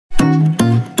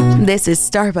This is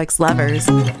Starbucks Lovers,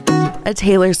 a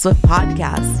Taylor Swift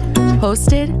podcast,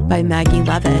 hosted by Maggie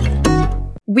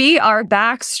Lovitt. We are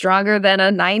back stronger than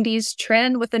a 90s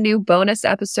trend with a new bonus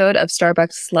episode of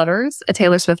Starbucks Lovers, a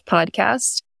Taylor Swift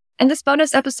podcast. And this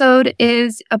bonus episode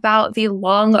is about the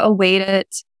long-awaited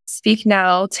Speak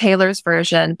Now, Taylor's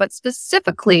version, but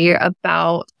specifically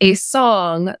about a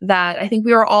song that I think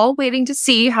we were all waiting to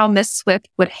see how Miss Swift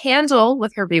would handle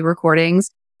with her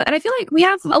re-recordings. And I feel like we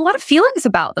have a lot of feelings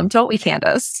about them, don't we,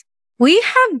 Candace? We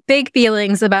have big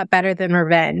feelings about Better Than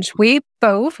Revenge. We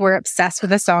both were obsessed with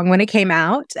the song when it came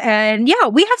out. And yeah,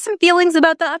 we have some feelings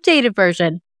about the updated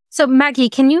version. So Maggie,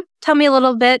 can you tell me a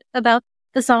little bit about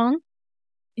the song?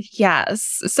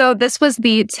 Yes. So this was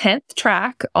the 10th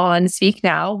track on Speak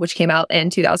Now, which came out in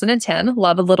 2010.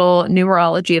 Love a little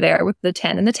numerology there with the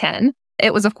 10 and the 10.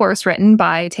 It was, of course, written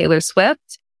by Taylor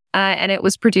Swift, and it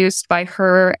was produced by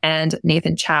her and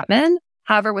Nathan Chapman.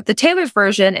 However, with the Taylor's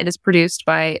version, it is produced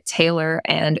by Taylor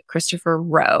and Christopher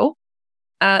Rowe.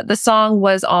 The song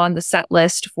was on the set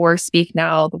list for Speak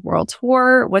Now, the World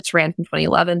Tour, which ran from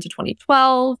 2011 to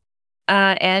 2012.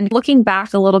 And looking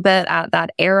back a little bit at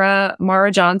that era,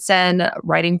 Mara Johnson,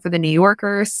 writing for The New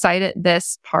Yorker, cited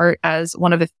this part as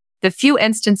one of the few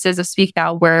instances of Speak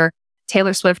Now where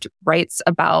Taylor Swift writes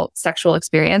about sexual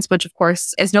experience, which of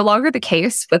course is no longer the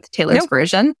case with Taylor's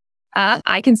version.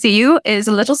 I Can See You is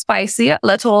a little spicy, a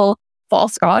little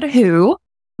false god who,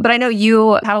 but I know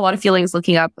you had a lot of feelings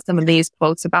looking up some of these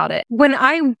quotes about it. When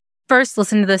I first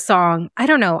listened to this song, I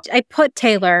don't know, I put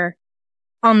Taylor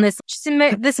on this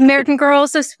American girl,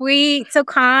 so sweet, so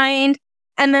kind.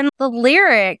 And then the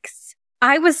lyrics,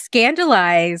 I was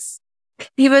scandalized,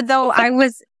 even though I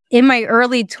was in my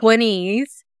early 20s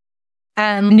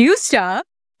and knew stuff,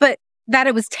 but that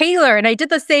it was Taylor. And I did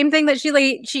the same thing that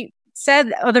she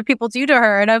said other people do to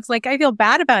her. And I was like, I feel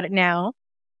bad about it now.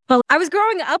 But I was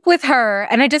growing up with her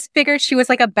and I just figured she was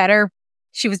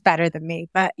she was better than me.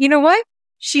 But you know what?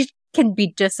 She can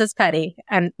be just as petty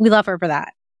and we love her for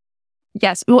that.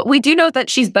 Yes. Well, we do know that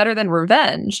she's better than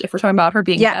Revenge if we're talking about her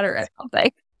being better at something.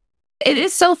 It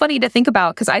is so funny to think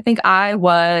about because I think I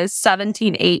was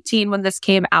 17, 18 when this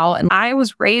came out. And I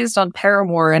was raised on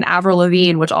Paramore and Avril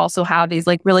Lavigne, which also had these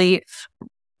like really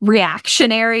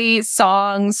reactionary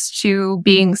songs to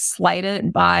being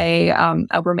slighted by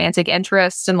a romantic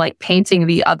interest and like painting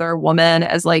the other woman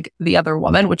as like the other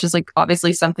woman, which is like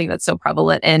obviously something that's so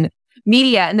prevalent in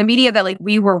media and the media that like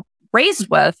we were raised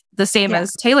with, the same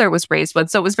as Taylor was raised with.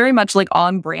 So it was very much like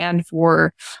on brand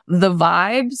for the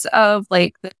vibes of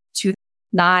like the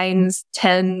 2009s,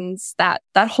 10s, that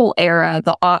whole era.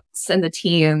 The aughts and the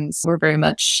teens were very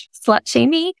much slut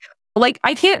shamey. Like,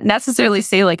 I can't necessarily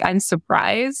say like I'm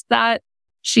surprised that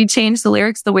she changed the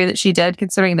lyrics the way that she did,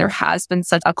 considering there has been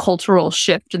such a cultural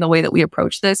shift in the way that we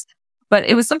approach this. But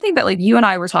it was something that like you and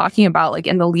I were talking about like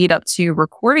in the lead up to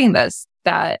recording this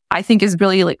that I think is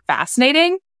really like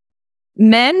fascinating.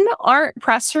 Men aren't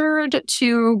pressured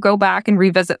to go back and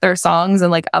revisit their songs and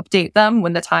like update them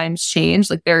when the times change.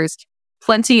 Like there's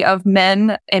plenty of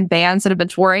men and bands that have been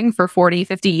touring for 40,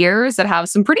 50 years that have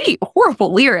some pretty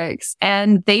horrible lyrics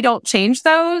and they don't change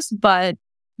those. But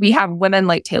we have women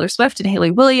like Taylor Swift and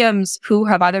Hayley Williams who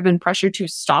have either been pressured to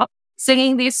stop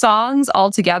singing these songs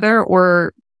altogether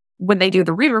or when they do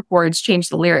the re-records, change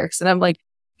the lyrics. And I'm like,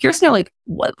 curious to know, like,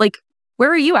 what, like, where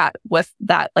are you at with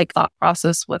that, like, thought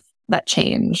process with that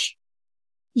change?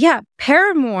 Yeah,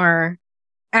 Paramore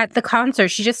at the concert,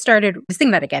 she just started to sing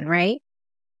that again, right?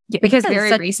 Yeah, because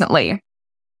very recently.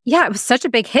 Yeah, it was such a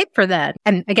big hit for that.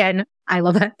 And again, I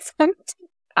love that song.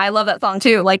 I love that song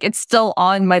too. Like it's still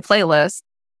on my playlist.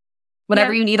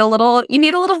 Whenever you need a little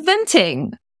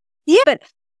venting. Yeah, but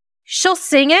she'll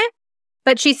sing it,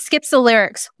 but she skips the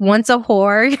lyrics. Once a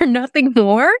whore, you're nothing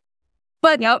more.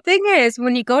 But the thing is,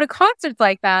 when you go to concerts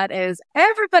like that, is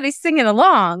everybody's singing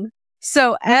along.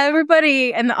 So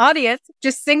everybody in the audience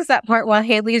just sings that part while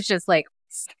Hayley's just like,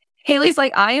 Hayley's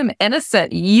like, I am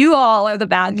innocent. You all are the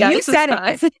bad guys. You said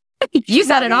it. You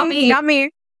said it, not me. Not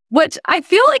me. Which I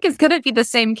feel like is going to be the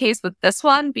same case with this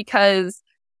one because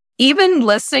even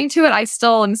listening to it, I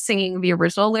still am singing the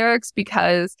original lyrics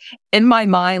because in my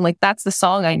mind, like that's the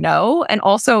song I know. And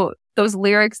also those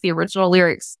lyrics, the original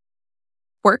lyrics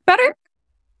work better.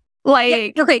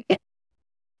 Like, okay.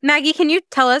 Maggie, can you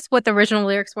tell us what the original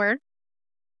lyrics were?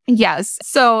 Yes.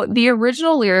 So the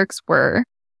original lyrics were,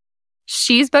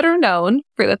 she's better known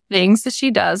for the things that she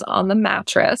does on the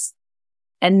mattress.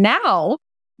 And now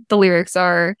the lyrics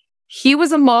are, he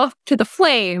was a moth to the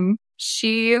flame.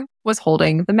 She was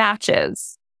holding the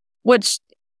matches, which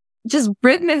just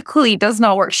rhythmically does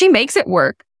not work. She makes it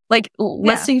work.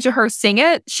 listening to her sing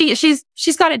it, she's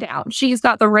got it down. She's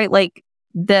got the right, like,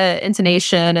 the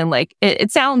intonation, and like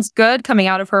it sounds good coming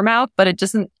out of her mouth, but it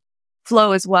doesn't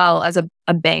flow as well as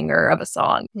a banger of a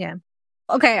song. Yeah.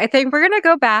 Okay, I think we're gonna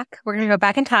go back. We're gonna go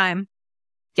back in time.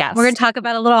 Yes. We're gonna talk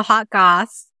about a little hot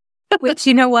goss, which,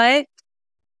 you know what?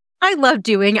 I love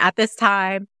doing at this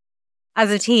time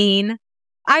as a teen.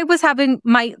 I was having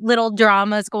my little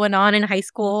dramas going on in high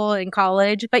school and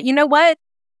college, but you know what?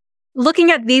 Looking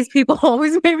at these people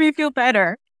always made me feel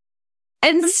better.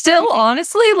 And still,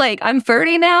 honestly, like, I'm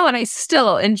 30 now and I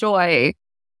still enjoy,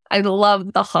 I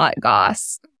love the hot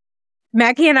goss.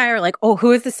 Maggie and I are like, oh,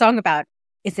 who is this song about?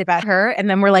 Is it about her? And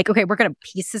then we're like, okay, we're going to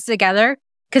piece this together,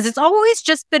 because it's always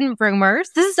just been rumors.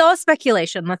 This is all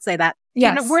speculation. Let's say that.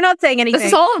 Yes. We're not saying anything. This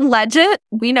is all alleged.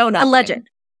 We know nothing. Alleged.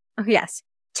 Oh, yes.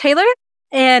 Taylor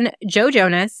and Joe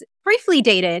Jonas briefly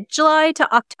dated July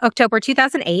to October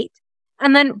 2008.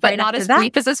 And then but not as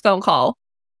brief as this phone call.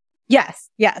 Yes.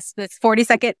 This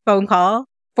 40-second phone call.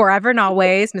 Forever and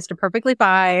always. Mr. Perfectly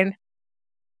Fine.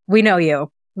 We know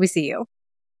you. We see you.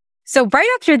 So right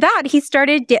after that, he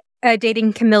started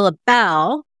dating Camilla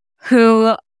Bell,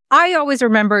 who I always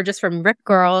remember just from Rip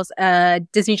Girls, a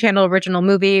Disney Channel original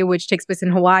movie, which takes place in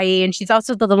Hawaii. And she's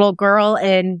also the little girl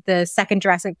in the second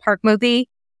Jurassic Park movie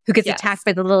who gets attacked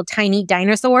by the little tiny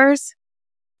dinosaurs.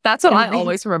 That's what I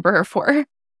always remember her for.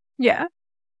 Yeah.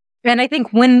 And I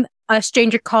think When a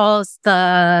Stranger Calls,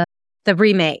 the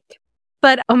remake.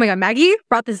 But oh my God, Maggie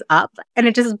brought this up and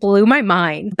it just blew my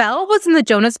mind. Belle was in the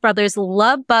Jonas Brothers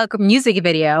Love Bug music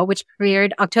video, which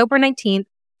premiered October 19th,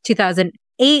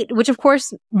 2008, which of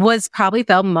course was probably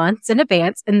filmed months in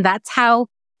advance. And that's how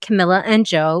Camilla and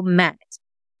Joe met.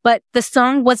 But the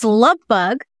song was Love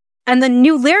Bug, and the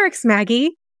new lyrics,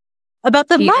 Maggie, about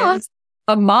the moth.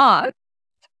 A moth.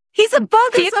 He's a bug.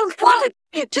 He's so fun.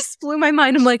 It just blew my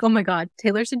mind. I'm like, oh my God,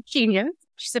 Taylor's a genius.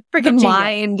 She's a freaking genius.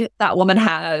 Mind that woman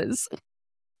has.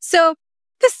 So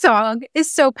this song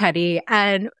is so petty.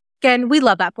 And again, we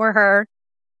love that for her.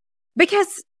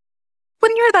 Because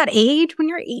when you're that age, when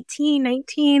you're 18,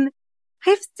 19,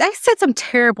 I said some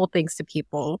terrible things to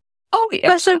people. Oh,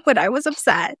 yeah. Especially when I was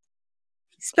upset.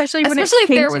 Especially if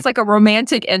there was like a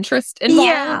romantic interest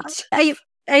involved. Yeah.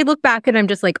 I look back and I'm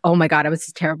just like, oh my God, I was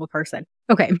a terrible person.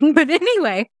 Okay. But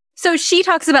anyway, so she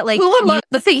talks about like,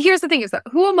 here's the thing is that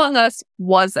who among us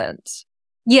wasn't?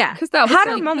 Yeah. Because that was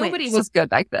like, nobody was good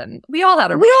back then. We all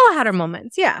had our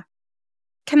moments. Yeah.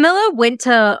 Camilla went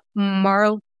to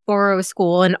Marlboro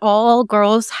School, an all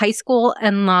girls high school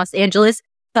in Los Angeles,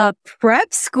 the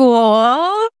prep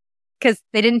school. Because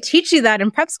they didn't teach you that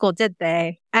in prep school, did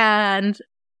they? And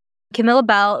Camilla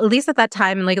Bell, at least at that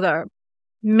time, in like the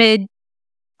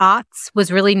mid-aughts,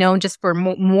 was really known just for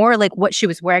more like what she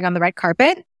was wearing on the red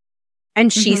carpet.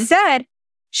 And she said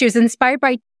she was inspired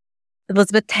by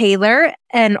Elizabeth Taylor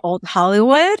and Old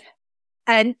Hollywood.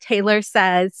 And Taylor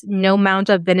says, no amount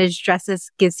of vintage dresses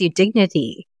gives you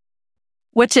dignity.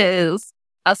 Which is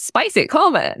a spicy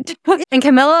comment. And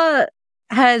Camilla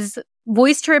has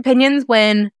voiced her opinions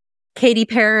when Katy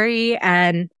Perry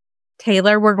and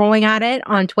Taylor were going at it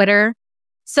on Twitter.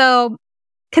 So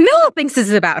Camilla thinks this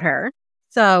is about her.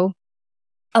 So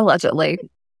allegedly.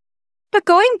 But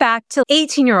going back to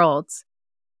 18-year-olds,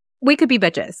 we could be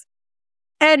bitches.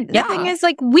 And the thing is,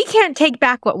 like, we can't take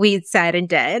back what we said and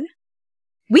did.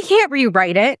 We can't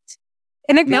rewrite it.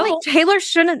 And I feel like Taylor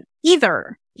shouldn't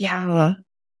either. Yeah.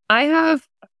 I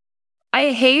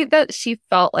hate that she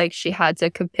felt like she had to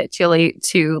capitulate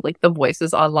to like the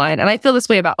voices online. And I feel this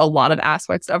way about a lot of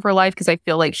aspects of her life because I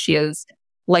feel like she is,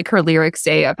 like her lyrics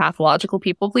say, a pathological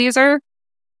people pleaser.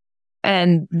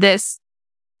 And this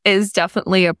is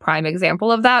definitely a prime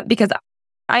example of that because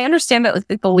I understand that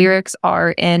like, the lyrics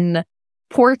are in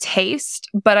poor taste,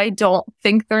 but I don't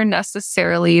think they're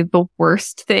necessarily the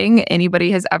worst thing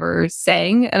anybody has ever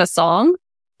sang in a song.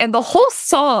 And the whole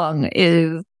song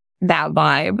is that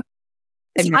vibe.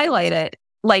 Highlight it.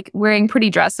 Like wearing pretty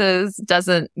dresses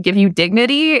doesn't give you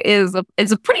dignity is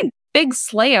a pretty big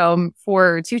slam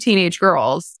for two teenage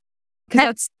girls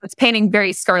because that's painting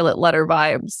very Scarlet Letter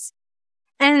vibes.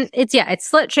 And it's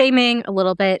slut shaming a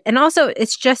little bit. And also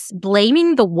it's just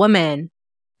blaming the woman,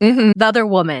 the other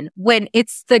woman, when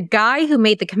it's the guy who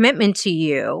made the commitment to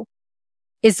you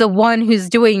is the one who's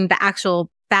doing the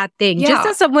actual bad thing. Yeah. Just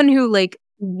as someone who like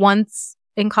once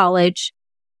in college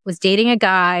was dating a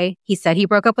guy. He said he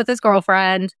broke up with his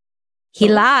girlfriend. He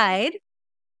lied.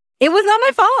 It was not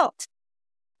my fault.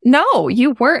 No,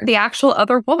 you weren't the actual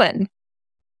other woman.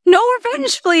 No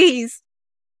revenge, please.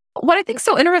 What I think is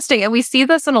so interesting, and we see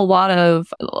this in a lot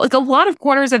of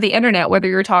corners of the internet, whether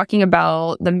you're talking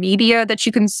about the media that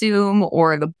you consume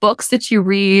or the books that you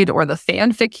read or the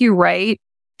fanfic you write,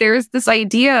 there's this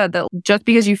idea that just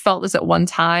because you felt this at one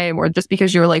time or just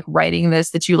because you're like writing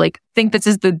this, that you like think this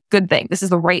is the good thing, this is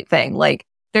the right thing. Like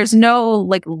there's no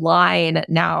like line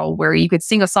now where you could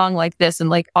sing a song like this and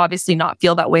like obviously not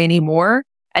feel that way anymore.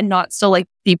 And not still like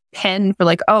be pinned for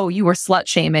like, oh, you were slut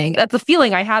shaming. That's the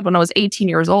feeling I had when I was 18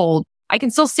 years old. I can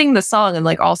still sing the song and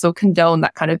like also condone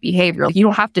that kind of behavior. Like, you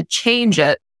don't have to change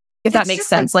it, if that makes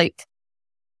sense. Like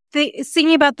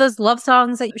singing about those love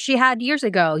songs that she had years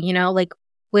ago, you know, like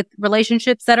with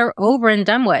relationships that are over and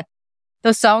done with.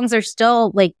 Those songs are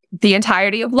still like the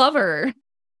entirety of Lover.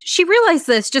 She realized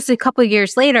this just a couple of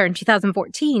years later in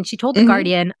 2014. She told The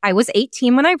Guardian, I was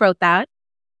 18 when I wrote that.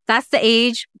 That's the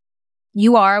age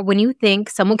you are when you think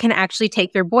someone can actually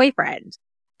take your boyfriend.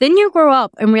 Then you grow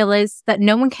up and realize that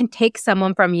no one can take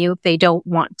someone from you if they don't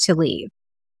want to leave.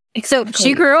 Exactly. So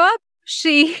she grew up.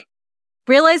 She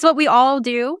realized what we all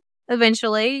do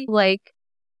eventually. Like,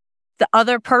 the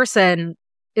other person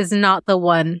is not the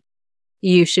one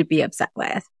you should be upset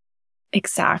with.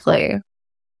 Exactly.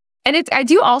 And I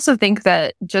do also think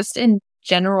that just in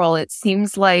general, it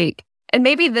seems like, and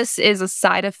maybe this is a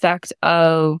side effect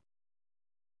of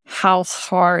how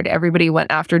hard everybody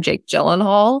went after Jake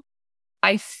Gyllenhaal.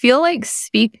 I feel like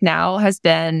Speak Now has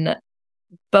been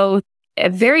both a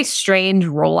very strange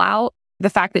rollout. The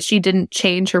fact that she didn't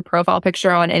change her profile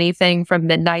picture on anything from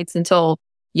Midnights until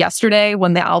yesterday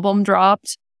when the album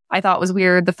dropped, I thought was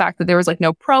weird. The fact that there was like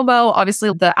no promo.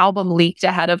 Obviously, the album leaked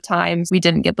ahead of time. We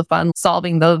didn't get the fun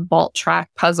solving the vault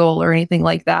track puzzle or anything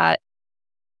like that.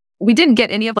 We didn't get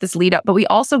any of this lead up, but we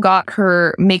also got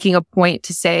her making a point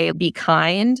to say, be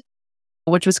kind,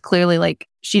 which was clearly like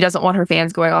she doesn't want her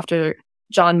fans going after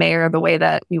John Mayer the way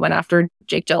that we went after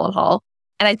Jake Gyllenhaal.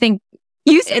 And I think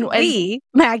you said we,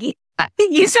 Maggie.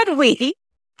 You said we.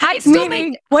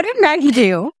 What did Maggie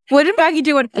do? What did Maggie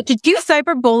do? Did you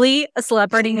cyberbully a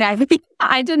celebrity, Maggie?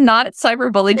 I did not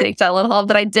cyberbully Jake Gyllenhaal,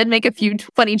 but I did make a few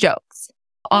funny jokes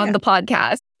on the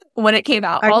podcast when it came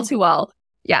out all too well.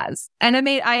 Yes. And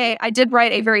I did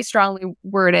write a very strongly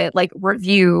worded like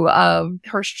review of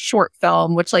her short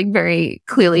film, which like very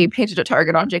clearly painted a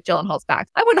target on Jake Gyllenhaal's back.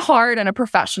 I went hard in a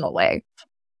professional way.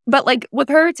 But like with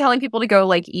her telling people to go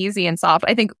like easy and soft,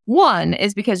 I think one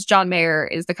is because John Mayer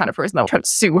is the kind of person that will try to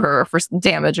sue her for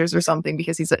damages or something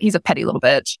because he's a petty little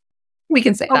bitch. We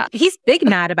can say that. He's big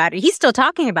mad about it. He's still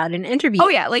talking about it in interviews. Oh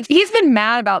yeah, like he's been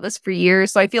mad about this for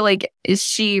years. So I feel like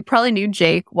she probably knew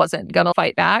Jake wasn't gonna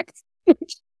fight back.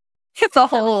 It's a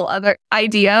whole other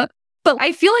idea. But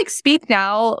I feel like Speak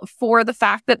Now, for the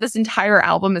fact that this entire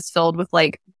album is filled with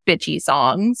like bitchy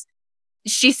songs,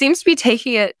 she seems to be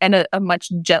taking it in a much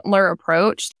gentler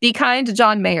approach. Be kind to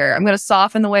John Mayer. I'm going to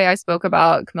soften the way I spoke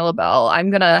about Camilla Bell. I'm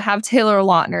going to have Taylor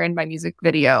Lautner in my music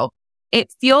video.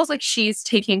 It feels like she's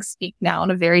taking Speak Now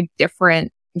in a very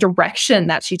different direction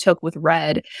that she took with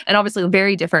Red. And obviously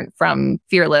very different from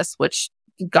Fearless, which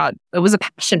it was a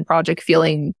passion project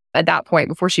feeling at that point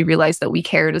before she realized that we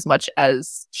cared as much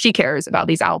as she cares about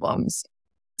these albums.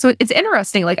 So it's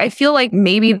interesting. Like, I feel like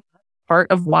maybe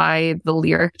part of why the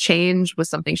lyric change was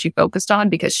something she focused on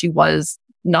because she was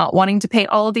not wanting to paint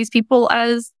all of these people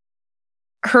as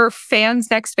her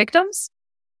fans' next victims.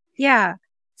 Yeah.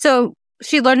 So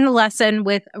she learned a lesson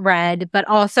with Red, but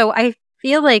also I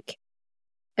feel like,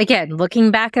 again,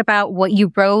 looking back about what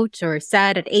you wrote or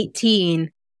said at 18,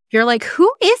 you're like, who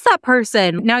is that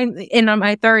person? Now in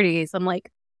my 30s, I'm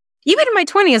like, even in my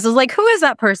 20s, I was like, who is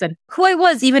that person? Who I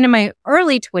was even in my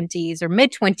early 20s or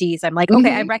mid 20s. I'm like,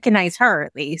 okay, I recognize her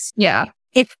at least. Yeah.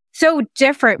 It's so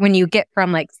different when you get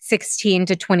from like 16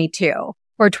 to 22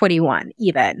 or 21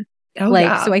 even. Oh,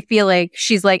 yeah. So I feel like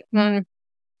she's like, I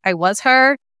was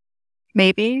her.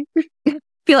 Maybe.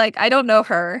 Feel like I don't know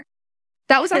her.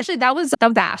 That was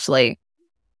Ashley.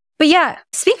 But yeah,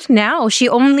 Speak Now, she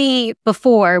only,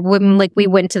 before, when like we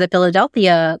went to the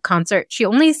Philadelphia concert, she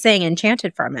only sang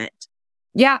Enchanted from it.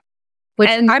 Yeah. Which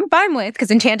I'm fine with,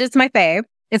 because Enchanted's my fave.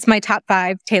 It's my top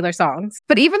 5 Taylor songs.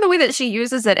 But even the way that she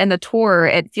uses it in the tour,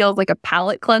 it feels like a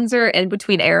palate cleanser in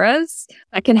between eras.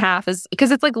 Second half is, because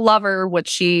it's like Lover, which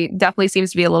she definitely seems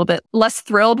to be a little bit less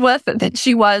thrilled with than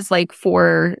she was like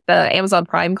for the Amazon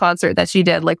Prime concert that she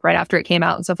did like right after it came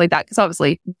out and stuff like that. Because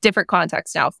obviously different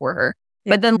context now for her.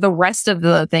 Yeah. But then the rest of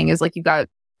the thing is like you got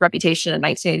Reputation in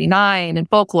 1989 and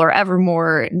Folklore,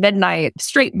 Evermore, Midnight,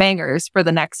 straight bangers for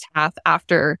the next half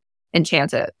after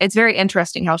Enchanted. It's very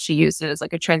interesting how she used it as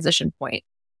like a transition point.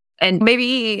 And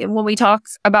maybe when we talk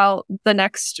about the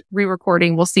next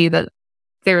re-recording, we'll see that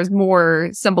there's more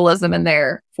symbolism in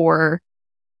there for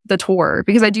the tour,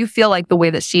 because I do feel like the way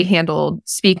that she handled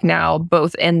Speak Now,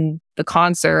 both in the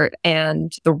concert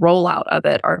and the rollout of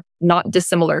it, are not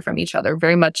dissimilar from each other,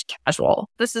 very much casual.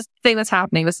 This is the thing that's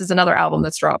happening. This is another album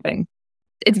that's dropping.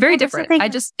 It's very different.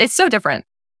 It's so different.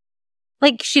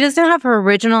 Like, she doesn't have her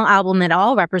original album at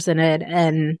all represented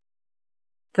in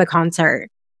the concert,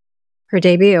 her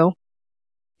debut.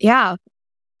 Yeah,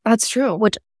 that's true.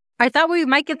 Which I thought we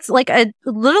might get like a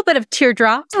little bit of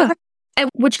teardrop.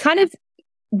 And which kind of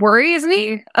worries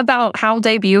me about how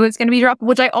Debut is going to be dropped,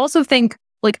 which I also think,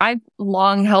 like, I've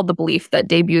long held the belief that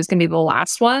Debut is going to be the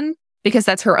last one, because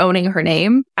that's her owning her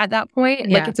name at that point.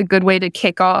 Yeah. Like, it's a good way to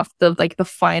kick off the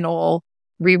final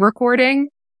re-recording.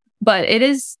 But it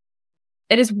is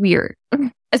weird,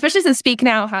 especially since Speak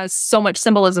Now has so much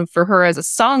symbolism for her as a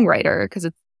songwriter, because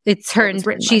it's her,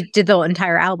 she did the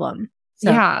entire album.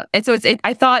 So. Yeah. And so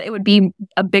I thought it would be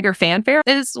a bigger fanfare,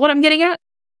 is what I'm getting at.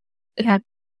 Yeah.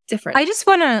 Different. I just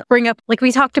want to bring up, like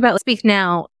we talked about Speak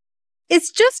Now,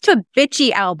 it's just a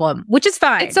bitchy album, which is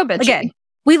fine. It's so bitchy. Again,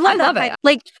 we love it.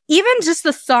 Like, even just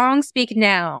the song Speak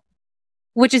Now,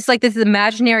 which is like this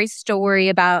imaginary story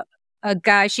about a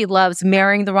guy she loves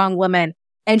marrying the wrong woman.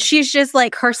 And she's just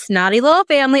like her snotty little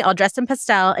family, all dressed in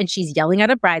pastel, and she's yelling at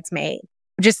a bridesmaid.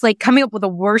 Just like coming up with a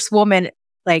worse woman.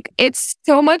 Like, it's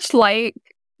so much like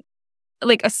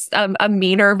a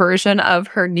meaner version of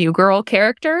her New Girl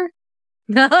character.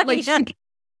 Like,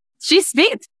 she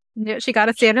speaks. She got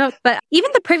to stand up. But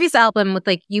even the previous album with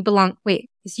like You Belong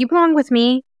With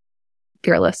Me?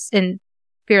 Fearless. In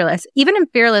Fearless. Even in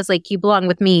Fearless, like You Belong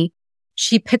With Me,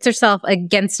 she pits herself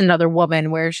against another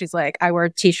woman where she's like, I wear a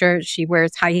t-shirt, she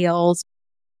wears high heels.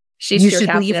 She's your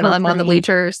captain and I'm on the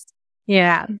bleachers.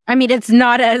 Yeah. I mean, it's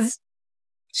not as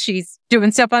she's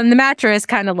doing stuff on the mattress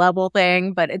kind of level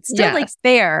thing, but it's still like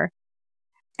there.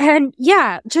 And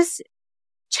yeah, just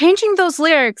changing those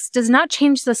lyrics does not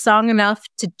change the song enough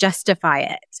to justify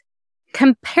it.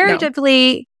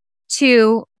 Comparatively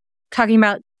to talking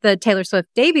about the Taylor Swift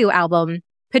debut album,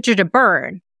 Picture to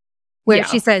Burn, where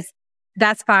she says,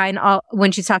 that's fine,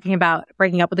 when she's talking about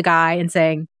breaking up with a guy and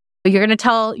saying, you're going to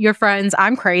tell your friends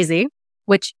I'm crazy,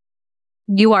 which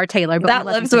you are, Taylor. But that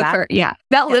lives with her. Yeah.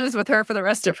 That lives with her for the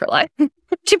rest of her life.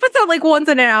 She puts out like once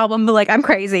in an album, but like, I'm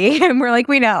crazy. And we're like,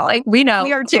 we know. Like, we know.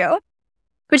 We are too.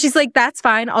 But she's like, that's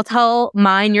fine. I'll tell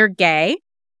mine you're gay.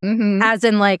 Mm-hmm. As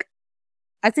in like,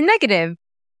 as a negative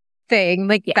thing.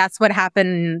 Like, that's what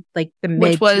happened, like the mid.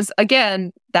 Which was,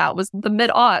 again, that was the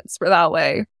mid-aughts were that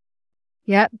way.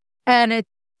 Yep. And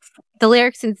the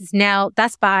lyrics is now,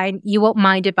 that's fine. You won't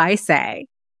mind if I say,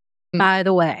 by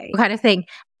the way, kind of thing.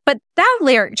 But that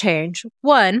lyric change,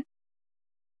 one,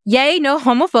 yay, no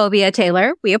homophobia,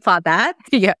 Taylor. We applaud that.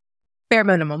 Yeah. Bare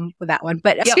minimum with that one.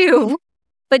 But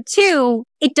two,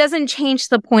 it doesn't change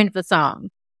the point of the song.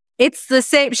 It's the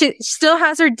same. She still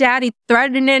has her daddy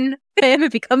threatening him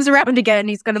if he comes around again,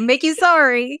 he's going to make you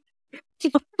sorry.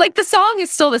 Like, the song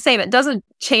is still the same. It doesn't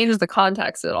change the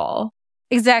context at all.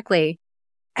 Exactly.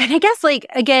 And I guess, like,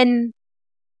 again,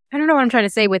 I don't know what I'm trying to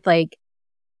say with, like,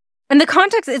 and the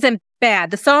context isn't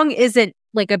bad. The song isn't,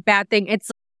 like, a bad thing. It's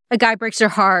a guy breaks your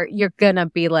heart. You're going to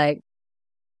be like,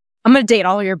 I'm going to date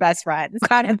all your best friends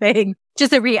kind of thing.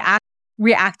 Just a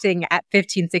reacting at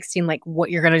 15, 16, like, what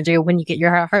you're going to do when you get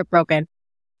your heart broken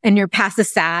and you're past the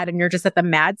sad and you're just at the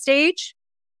mad stage.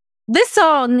 This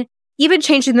song, even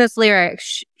changing those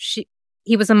lyrics,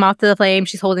 he was a moth to the flame.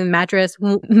 She's holding the mattress. She's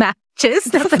holding the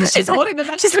mattress. She's holding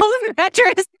the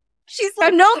mattress. She's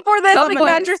like, known for this. Holding the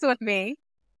mattress with me.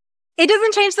 It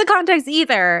doesn't change the context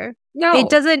either. No. It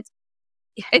doesn't.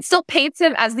 It still paints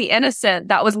him as the innocent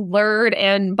that was lured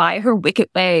in by her wicked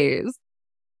ways.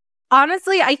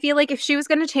 Honestly, I feel like if she was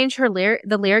going to change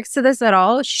the lyrics to this at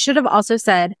all, she should have also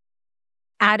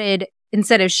added,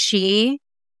 instead of she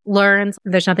learns,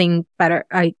 there's nothing better,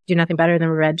 I do nothing better than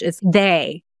revenge, it's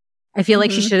they. I feel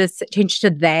like she should have changed to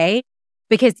they,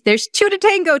 because there's two to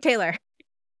tango, Taylor.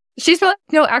 She's like,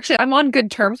 no, actually, I'm on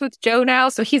good terms with Joe now,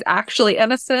 so he's actually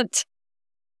innocent.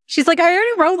 She's like, I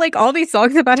already wrote like all these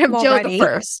songs about him already. Joe the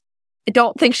first. I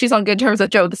don't think she's on good terms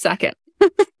with Joe the second.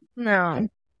 No.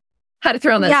 Had to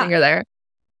throw in that singer there.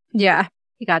 Yeah,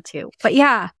 you got to. But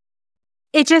yeah,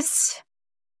 it just,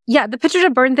 the Picture to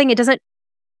Burn thing, it doesn't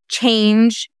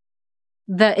change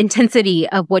the intensity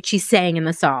of what she's saying in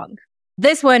the song.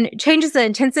 This one changes the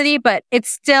intensity, but it's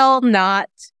still not.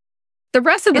 The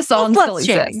rest of the song still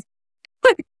exists.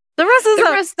 The rest of the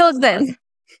song still exists.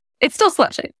 It's still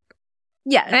slut shame.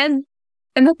 Yeah. And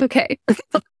that's okay.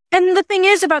 And the thing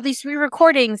is about these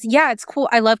re-recordings, it's cool.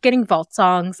 I love getting vault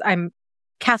songs.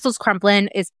 Castles Crumplin'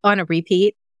 is on a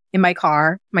repeat. in my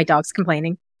car. My dog's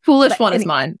complaining. Foolish one is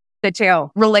mine. The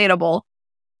two. Relatable.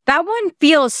 That one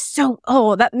feels so,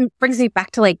 that brings me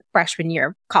back to like freshman year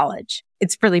of college.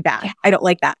 It's really bad. Yeah. I don't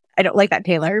like that. I don't like that,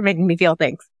 Taylor. You're making me feel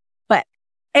things. But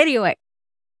anyway,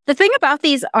 the thing about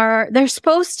these are they're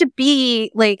supposed to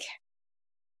be like,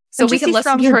 so we can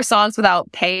listen to her songs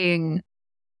without paying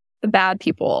the bad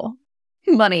people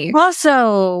money.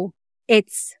 Also,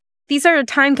 these are a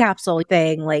time capsule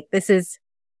thing. Like this is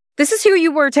who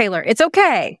you were, Taylor. It's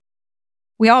okay.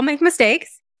 We all make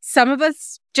mistakes. Some of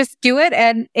us just do it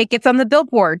and it gets on the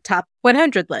Billboard top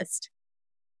 100 list.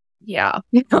 Yeah.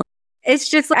 It's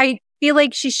just, I feel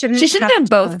like she shouldn't have done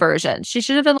both versions. She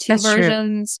should have done two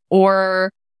versions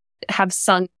or have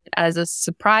sung as a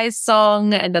surprise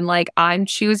song and then like, I'm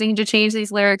choosing to change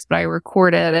these lyrics, but I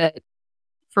recorded it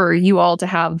for you all to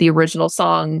have the original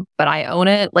song, but I own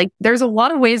it. Like, there's a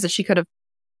lot of ways that she could have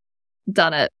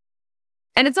done it.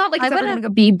 And it's not like it's ever going to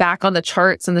be back on the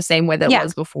charts in the same way that it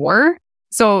was before.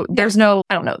 So there's no,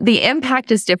 I don't know. The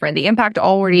impact is different. The impact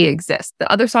already exists.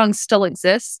 The other songs still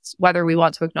exist, whether we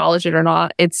want to acknowledge it or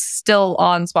not. It's still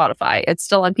on Spotify. It's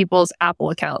still on people's Apple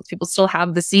accounts. People still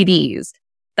have the CDs.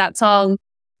 That song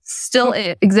still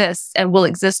exists and will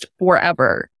exist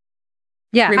forever.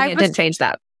 Yeah. It didn't change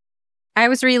that. I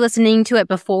was re-listening to it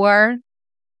before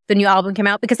the new album came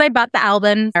out because I bought the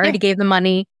album. I already gave the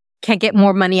money. Can't get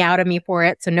more money out of me for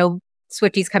it. So no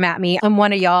Swifties come at me. I'm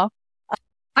one of y'all.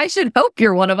 I should hope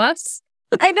you're one of us.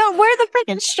 I know. Wear the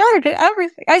freaking shirt and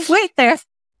everything. I wait there.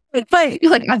 But you're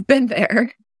like, I've been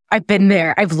there. I've been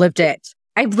there. I've lived it.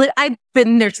 I've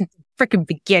been there since the freaking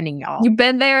beginning, y'all. You've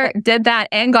been there, did that,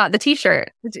 and got the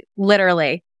t-shirt.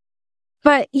 Literally.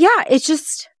 But yeah, it's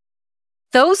just,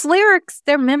 those lyrics,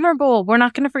 they're memorable. We're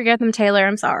not going to forget them, Taylor.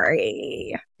 I'm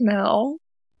sorry. No.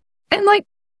 And like,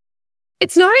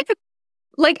 it's not even,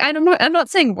 like, I'm not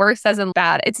saying worse as in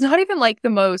bad. It's not even like the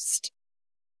most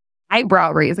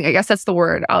eyebrow raising. I guess that's the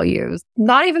word I'll use.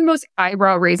 Not even the most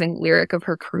eyebrow raising lyric of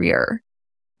her career.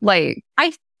 Like,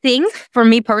 I think for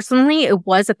me personally, it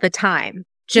was at the time.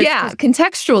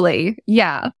 Contextually.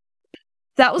 Yeah.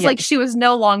 That was like, she was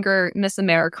no longer Miss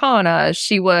Americana.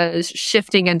 She was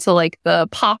shifting into like the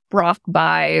pop rock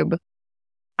vibe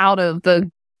out of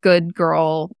the good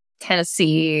girl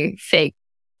Tennessee fake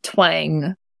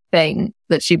twang thing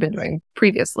that she'd been doing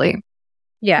previously.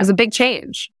 Yeah. It was a big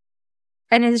change.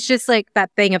 And it's just like that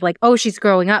thing of like, oh, she's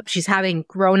growing up. She's having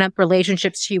grown up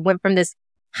relationships. She went from this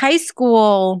high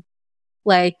school,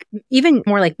 like even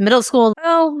more like middle school.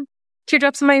 Oh,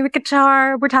 teardrops on my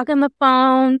guitar. We're talking on the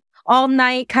phone all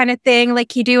night kind of thing,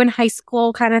 like you do in high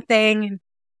school kind of thing.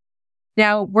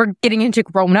 Now we're getting into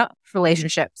grown up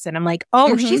relationships. And I'm like,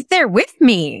 oh, she's there with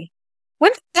me.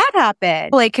 When did that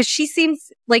happen? Like, cause she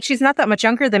seems like she's not that much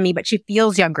younger than me, but she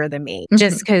feels younger than me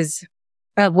just because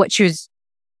of what she was.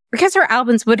 Because her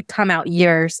albums would come out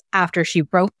years after she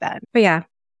wrote them. But yeah,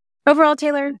 overall,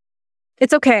 Taylor,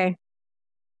 it's okay.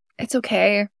 It's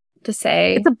okay to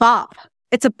say. It's a bop.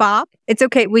 It's a bop. It's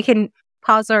okay. We can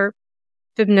pause our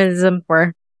feminism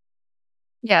for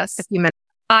a few minutes.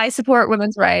 I support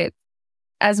women's rights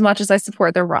as much as I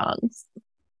support their wrongs.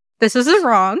 This is a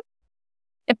wrong.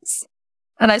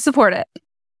 And I support it.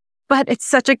 But it's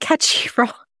such a catchy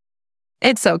wrong.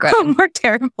 It's so good. We're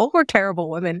terrible. We're terrible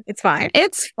women. It's fine.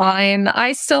 It's fine.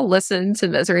 I still listen to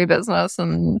Misery Business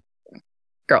and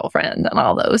Girlfriend and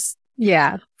all those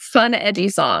fun, edgy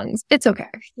songs. It's okay.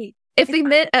 If the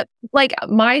men, like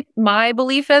my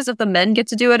belief is if the men get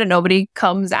to do it and nobody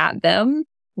comes at them,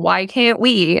 why can't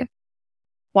we?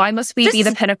 Why must we be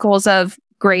the pinnacles of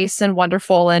grace and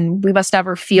wonderful and we must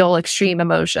never feel extreme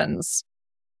emotions?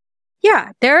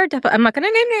 Yeah, there are definitely, I'm not going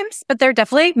to name names, but there are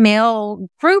definitely male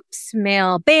groups,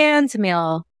 male bands,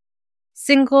 male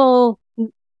single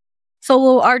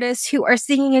solo artists who are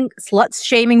singing and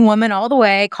slut-shaming women all the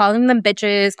way, calling them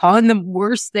bitches, calling them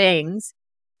worse things.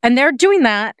 And they're doing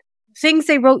that. Things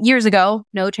they wrote years ago,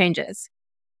 no changes.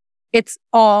 It's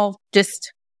all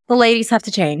just, the ladies have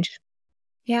to change.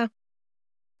 Yeah.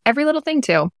 Every little thing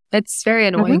too. It's very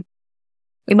annoying.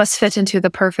 We must fit into the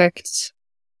perfect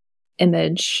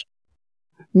image.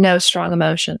 No strong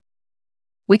emotion.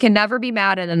 We can never be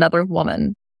mad at another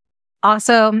woman.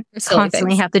 Also,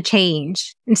 constantly have to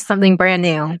change into something brand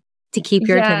new to keep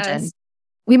your attention.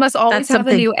 We must always have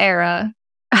a new era.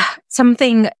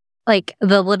 Something like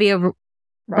the Olivia,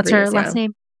 what's her last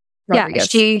name?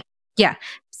 Rodriguez. Yeah.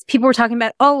 People were talking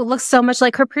about, oh, it looks so much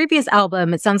like her previous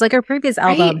album. It sounds like her previous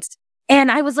album.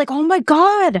 And I was like, oh my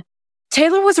God,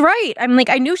 Taylor was right. I'm like,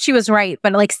 I knew she was right,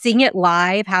 but like seeing it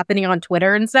live happening on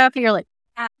Twitter and stuff, you're like,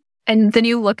 and then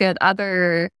you look at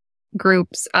other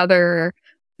groups, other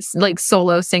like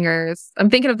solo singers. I'm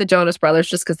thinking of the Jonas Brothers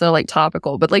just because they're like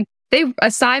topical, but like they,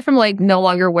 aside from like no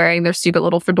longer wearing their stupid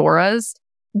little fedoras,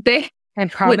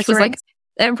 and promise rings.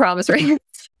 And promise rings,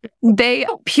 they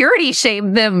purity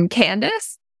shamed them,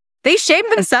 Candace. They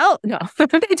shamed themselves. No,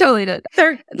 they totally did.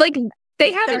 They're like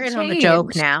they haven't in changed. on the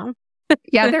joke now.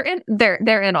 Yeah, they're in.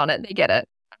 They're in on it. They get it.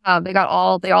 They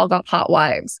all got hot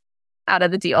wives out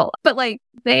of the deal, but like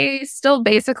they still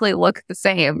basically look the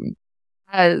same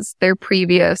as their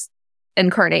previous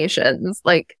incarnations.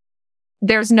 Like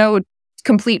there's no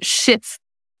complete shift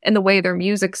in the way their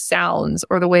music sounds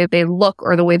or the way they look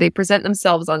or the way they present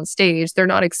themselves on stage. They're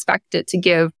not expected to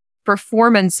give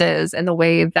performances in the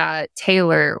way that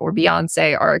Taylor or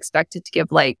Beyonce are expected to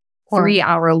give, like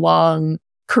 3-hour-long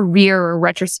career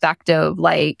retrospective,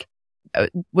 like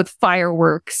with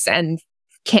fireworks and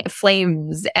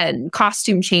flames and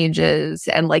costume changes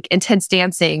and like intense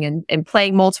dancing and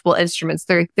playing multiple instruments.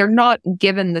 They're not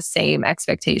given the same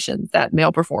expectations that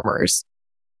male performers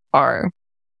are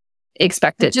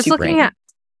expected just to looking bring. at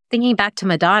thinking back to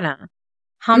Madonna,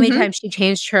 how many times she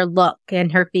changed her look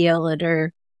and her feel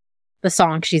and the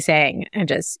song she sang, and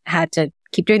just had to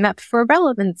keep doing that for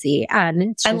relevancy. And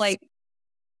it's just, and like,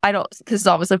 this is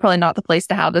obviously probably not the place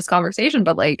to have this conversation,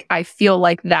 but like, I feel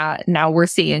like that now we're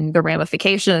seeing the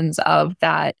ramifications of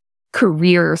that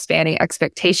career spanning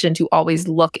expectation to always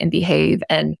look and behave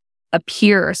and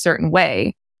appear a certain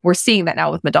way. We're seeing that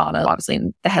now with Madonna, obviously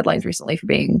in the headlines recently for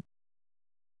being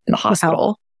in the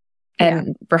hospital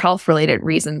and for health related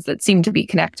reasons that seem to be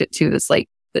connected to this, like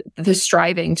the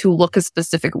striving to look a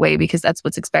specific way because that's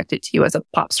what's expected to you as a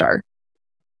pop star.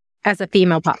 As a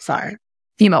female pop star.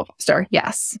 Female pop star,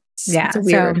 yes. Yeah. It's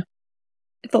weird.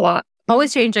 It's a lot.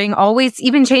 Always changing, always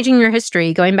even changing your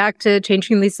history, going back to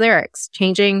changing these lyrics,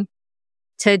 changing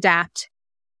to adapt.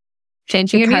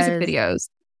 Changing your music videos.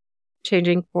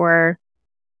 Changing for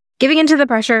giving into the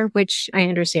pressure, which I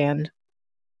understand.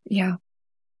 Yeah.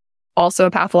 Also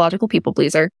a pathological people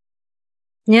pleaser.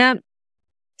 Yeah.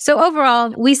 So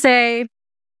overall, we say,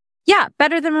 yeah,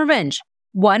 better than Revenge.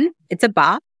 1, it's a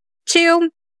bop. 2,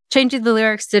 changing the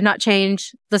lyrics did not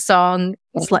change the song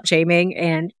slut shaming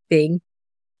and being,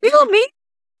 you know me.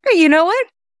 You know what?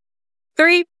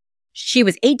 3, she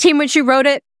was 18 when she wrote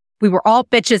it. We were all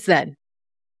bitches then.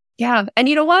 Yeah. And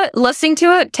you know what? Listening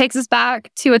to it takes us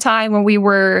back to a time when we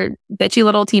were bitchy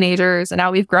little teenagers and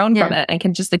now we've grown from it and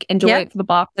can just like enjoy it for the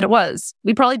bop that it was.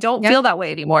 We probably don't feel that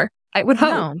way anymore. I would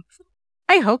hope. No.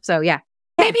 I hope so. Yeah.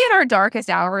 Maybe in our darkest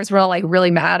hours, we're like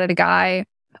really mad at a guy.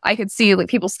 I could see like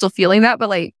people still feeling that, but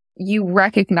like you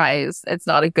recognize it's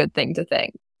not a good thing to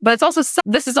think. But it's also,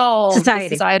 this is all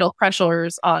societal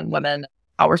pressures on women,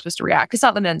 how we're supposed to react. It's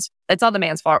not the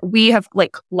man's fault. We have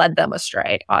like led them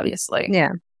astray, obviously.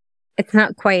 Yeah. It's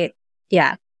not quite,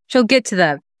 she'll get to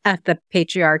the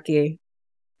patriarchy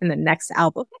in the next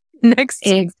album. Next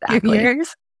few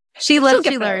years. She lives,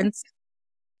 she learns.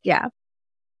 Yeah.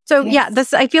 So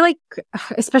this, I feel like,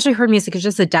 especially her music is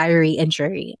just a diary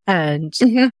entry. And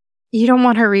you don't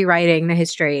want her rewriting the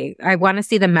history. I want to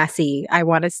see the messy. I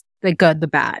want to see the good, the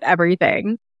bad,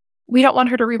 everything. We don't want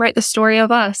her to rewrite the story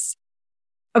of us.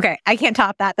 Okay, I can't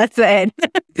top that. That's the end.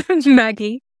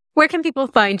 Maggie, where can people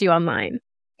find you online?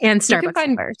 And Starbucks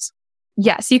Lovers.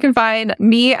 Yes, you can find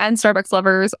me and Starbucks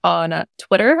Lovers on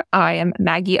Twitter. I am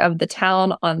Maggie of the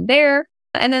Town on there.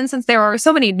 And then since there are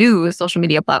so many new social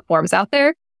media platforms out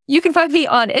there, you can find me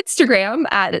on Instagram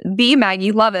at the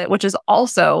Maggie Lovitt, which is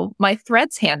also my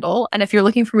Threads handle. And if you're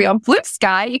looking for me on Blue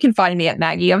Sky, you can find me at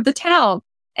Maggie of the Town.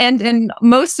 And in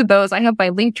most of those, I have my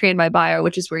link tree in my bio,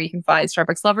 which is where you can find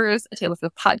Starbucks Lovers, a Taylor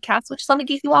Swift podcast, which is on the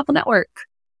Geeky Waffle Network.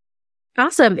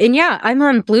 Awesome. And I'm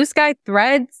on Blue Sky,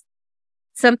 Threads,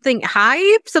 something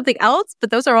Hype, something else,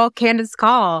 but those are all Candace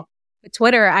Kaw. With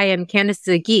Twitter, I am Candace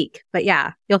the Geek. But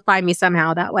you'll find me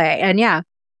somehow that way. And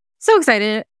so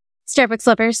excited. Starbucks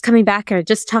Lovers coming back or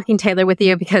just talking Taylor with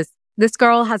you because this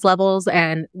girl has levels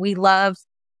and we love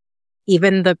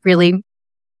even the really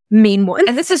mean ones.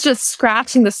 And this is just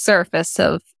scratching the surface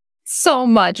of so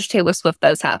much Taylor Swift that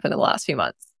has happened in the last few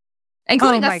months,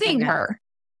 including us seeing her.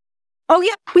 Oh,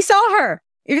 yeah. We saw her.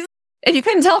 And you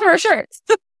couldn't tell from her shirts.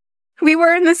 We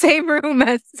were in the same room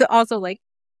as also like,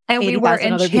 and we were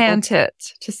enchanted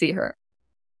to see her.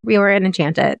 We were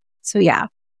enchanted. So,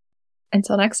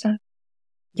 Until next time.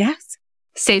 Yes.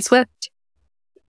 Stay Swift.